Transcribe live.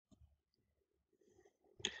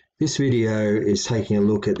This video is taking a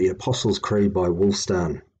look at the Apostles' Creed by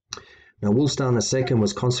Wulfstan. Now, Wulfstan II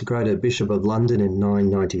was consecrated Bishop of London in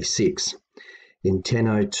 996. In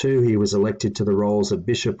 1002 he was elected to the roles of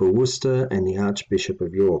Bishop of Worcester and the Archbishop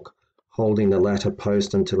of York, holding the latter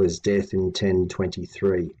post until his death in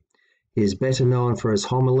 1023. He is better known for his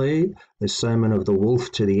homily, the Sermon of the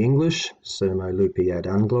Wulf to the English, Sermo Lupi Ad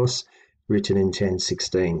Anglos, written in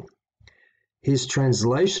 1016. His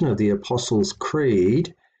translation of the Apostles'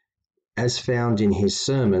 Creed, as found in his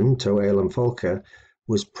sermon to Eallum Folke,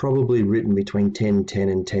 was probably written between 1010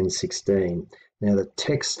 and 1016. Now, the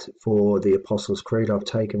text for the Apostles' Creed I've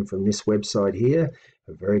taken from this website here,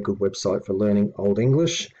 a very good website for learning Old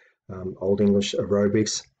English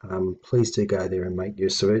aerobics. Please do go there and make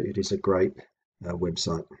use of it. It is a great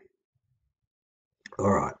website.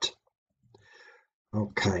 All right.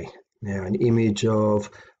 Okay, now an image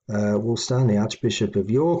of Wulfstan, the Archbishop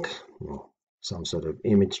of York. Well, some sort of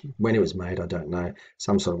image. When it was made, I don't know.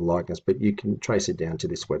 Some sort of likeness, but you can trace it down to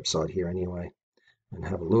this website here anyway and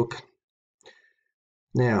have a look.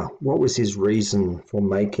 Now, what was his reason for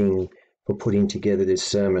putting together this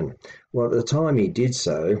sermon? Well, at the time he did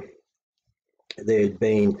so, there had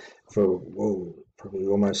been, for probably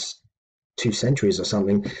almost 2 centuries or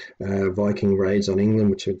something, Viking raids on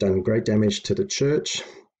England, which had done great damage to the church,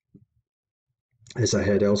 as they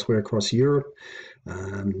had elsewhere across Europe.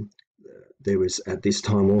 There was at this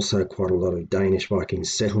time also quite a lot of Danish Viking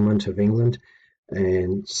settlement of England,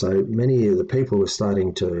 and so many of the people were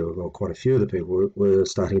starting to, well, quite a few of the people were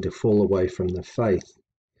starting to fall away from the faith,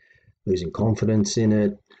 losing confidence in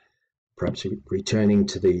it, perhaps returning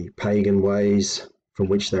to the pagan ways from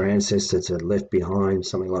which their ancestors had left behind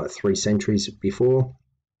something like 3 centuries before.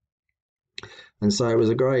 And so it was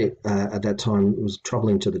at that time, it was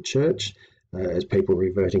troubling to the church as people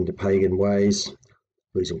reverting to pagan ways,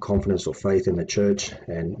 losing confidence or faith in the church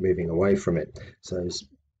and moving away from it. So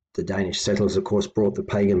the Danish settlers, of course, brought the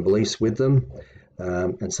pagan beliefs with them,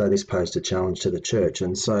 and so this posed a challenge to the church.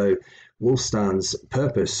 And so Wulfstan's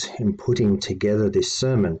purpose in putting together this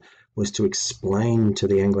sermon was to explain to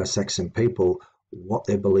the Anglo-Saxon people what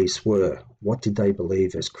their beliefs were. What did they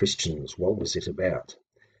believe as Christians? What was it about?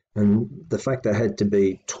 And the fact they had to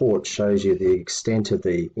be taught shows you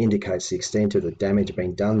indicates the extent of the damage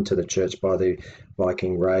being done to the church by the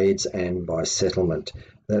Viking raids and by settlement,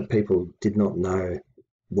 that people did not know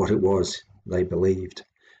what it was they believed.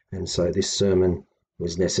 And so this sermon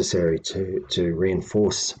was necessary to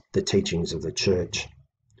reinforce the teachings of the church.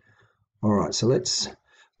 All right, so let's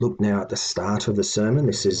look now at the start of the sermon.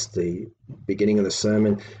 This is the beginning of the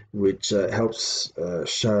sermon, which helps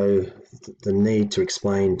show the need to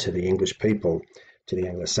explain to the English people, to the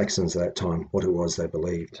Anglo-Saxons at that time, what it was they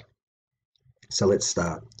believed. So let's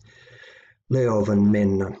start. Leoven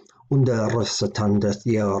men under satanda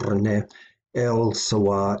thjarne el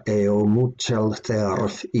sawa eo muchel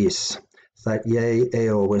therf is, that ye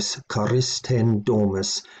eowes charisten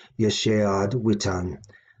domus yeshead witan,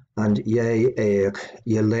 and ye eeg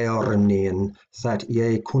ye learnien that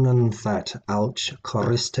ye kunnen that alch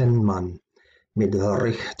charisten man, mid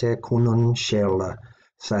richte kunnen schelle,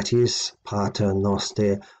 that is pater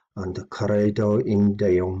noster and credo in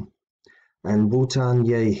Deum, and butan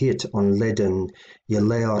ye hit on leden ye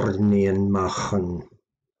learnien machen.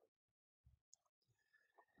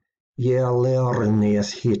 Ye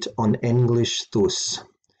learnieth hit on English thus,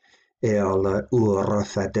 erle ura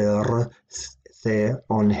fadere the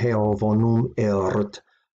on helvonum erd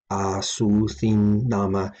a su thin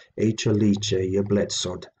nama echelice je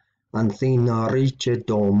bletsod, and thin riche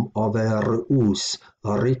dom over us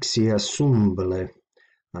rixia sumbele,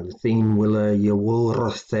 and thin wille je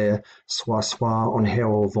wurthe swa on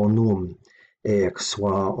helvonum,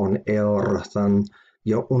 swa on than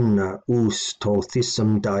je unna us to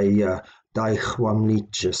thisum daia daichwam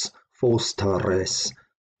niches fostares,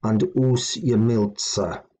 and us je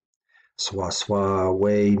miltsa, Swa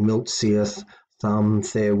we miltsieth tham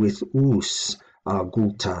the with us a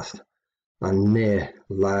gutath, and ne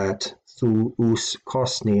lat thu us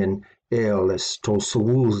cosnien eles to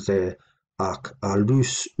swulthe ac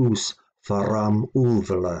alus us faram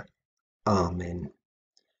uvela. Amen.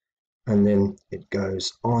 And then it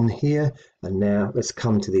goes on here, and now let's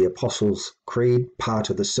come to the Apostles' Creed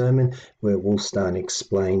part of the sermon, where Wulfstan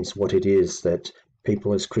explains what it is that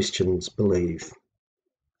people as Christians believe.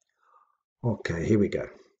 Okay, here we go.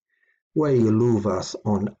 We luvas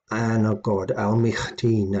on Anna God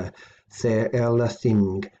almichtina the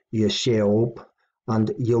elathing ye sheob and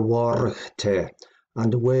ye warchte,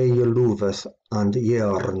 and we luvas and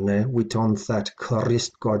yerne witon that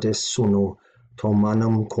Christ goddess sunu to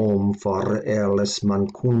manum com for eles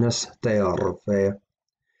mancunas derve,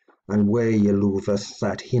 and where ye loveth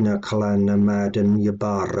that hinna clanna madden ye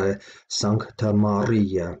bare Sancta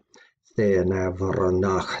Maria, there never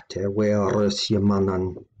nachte whereas ye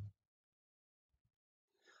mannen.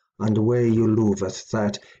 And where you loveth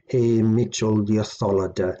that he Mitchell ye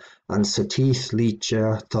tholade, and sa teeth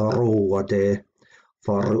leeche tharowade,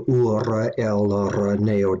 for ura elra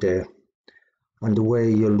neode. And where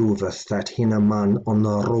you loveth that hinna man on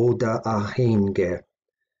the roda a henge,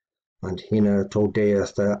 and hinna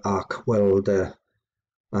todeath ac welde,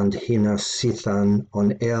 and hinna sithan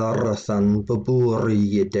on earthan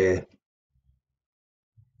baburide.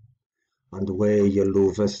 And where ye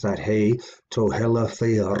loveth that he to hella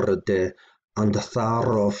fearde, and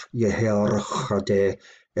tharof ye herchade,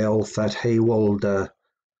 el that he wolde,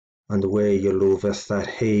 and where ye loveth that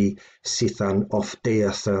he sithan of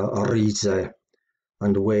death arise,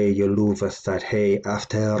 and where ye loveth that he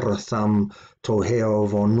after tham to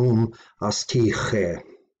heovonum astiche.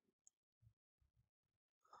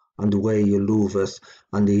 And where ye loveth,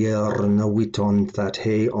 and the na witon that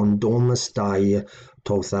he on domus die,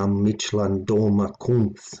 to tham Michlan doma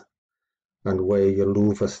kunth. And where ye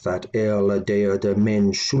loveth that earle deade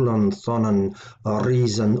men shulan thonan a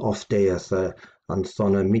reason of death, and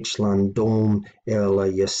thona Michlan dom earle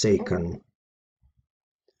ye seken.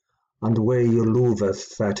 And where ye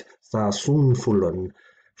loveth that tha sunfulan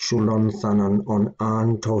shulan thanan on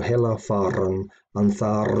an to hella faran, and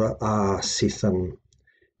thar a sithan.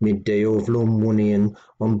 Mid deovlum munien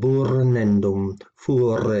on burenendum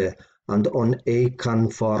fure, and on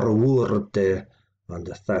ekan farwurde, and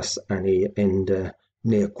thas ani ende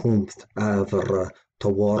ne kumth avere to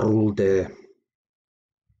worlde.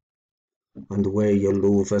 And where ye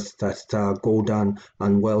loveth that tha godan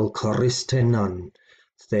and well charistenan,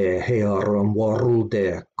 there here on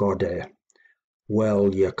worlde gode.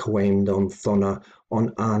 Well ye quamed on thona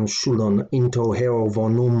on an shulan into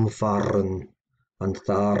heovonum faren, and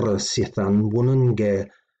thar sithan wunenge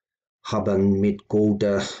haben mid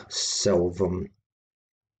goda selvum,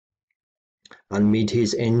 and mid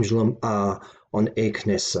his angelum on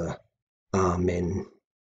eknessa. Amen.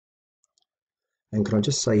 And can I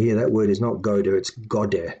just say here, that word is not goda, it's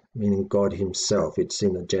gode, meaning God himself. It's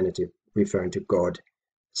in the genitive, referring to God.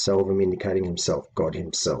 Selvum indicating himself, God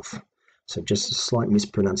himself. So just a slight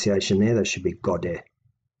mispronunciation there, that should be gode.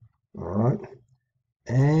 All right.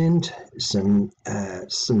 And some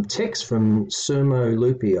text from Sermo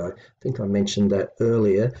Lupi. I think I mentioned that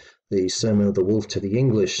earlier, the Sermon of the Wolf to the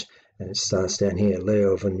English, and it starts down here,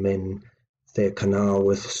 Leovan men their canal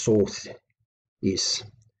with Sorth is,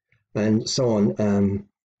 and so on.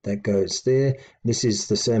 That goes there. This is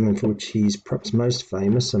the sermon for which he's perhaps most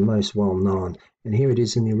famous and most well known, and here it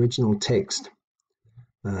is in the original text.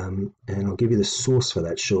 And I'll give you the source for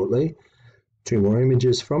that shortly. 2 more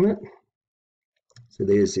images from it. So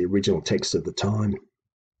there's the original text of the time.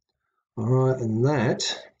 All right, and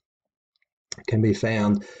that can be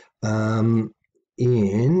found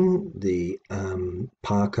in the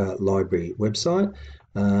Parker Library website.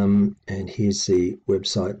 And here's the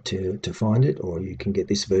website to find it, or you can get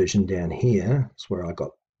this version down here. That's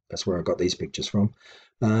where I got these pictures from.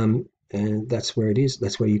 And that's where it is.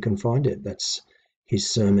 That's where you can find it. That's his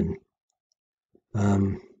sermon.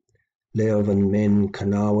 Leovan men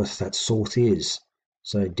kanaweth that sort is.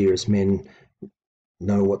 So, dearest men,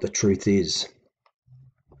 know what the truth is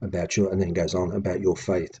about your, and then goes on about your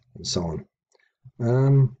faith and so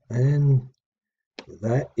on. And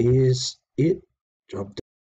that is it. Job done.